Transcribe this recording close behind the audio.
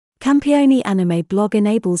Campione Anime blog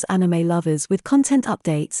enables anime lovers with content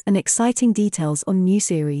updates and exciting details on new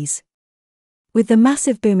series. With the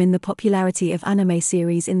massive boom in the popularity of anime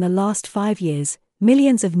series in the last 5 years,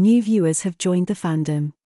 millions of new viewers have joined the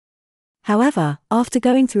fandom. However, after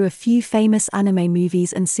going through a few famous anime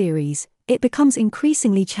movies and series, it becomes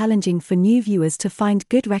increasingly challenging for new viewers to find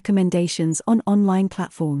good recommendations on online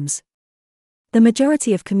platforms. The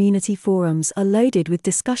majority of community forums are loaded with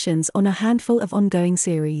discussions on a handful of ongoing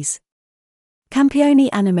series. Campione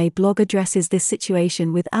Anime blog addresses this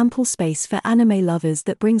situation with ample space for anime lovers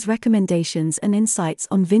that brings recommendations and insights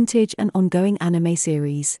on vintage and ongoing anime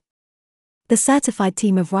series. The certified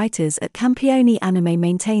team of writers at Campione Anime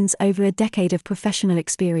maintains over a decade of professional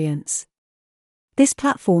experience. This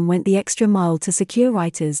platform went the extra mile to secure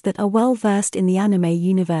writers that are well versed in the anime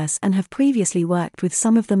universe and have previously worked with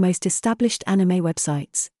some of the most established anime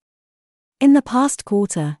websites. In the past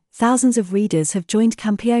quarter, thousands of readers have joined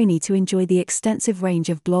Campione to enjoy the extensive range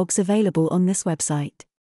of blogs available on this website.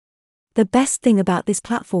 The best thing about this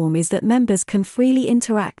platform is that members can freely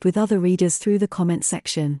interact with other readers through the comment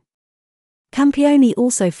section. Campione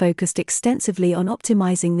also focused extensively on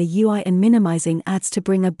optimizing the UI and minimizing ads to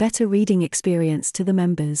bring a better reading experience to the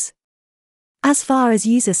members. As far as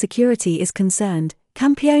user security is concerned,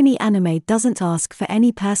 Campione Anime doesn't ask for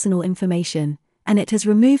any personal information, and it has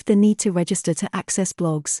removed the need to register to access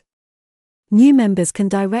blogs. New members can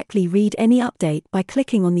directly read any update by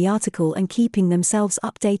clicking on the article and keeping themselves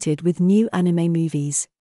updated with new anime movies.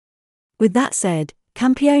 With that said,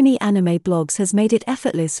 Campione Anime blogs has made it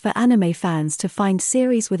effortless for anime fans to find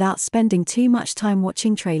series without spending too much time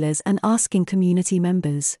watching trailers and asking community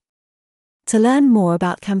members. To learn more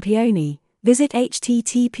about Campione, visit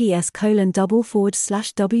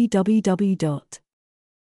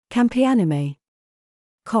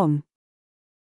https://www.campianime.com.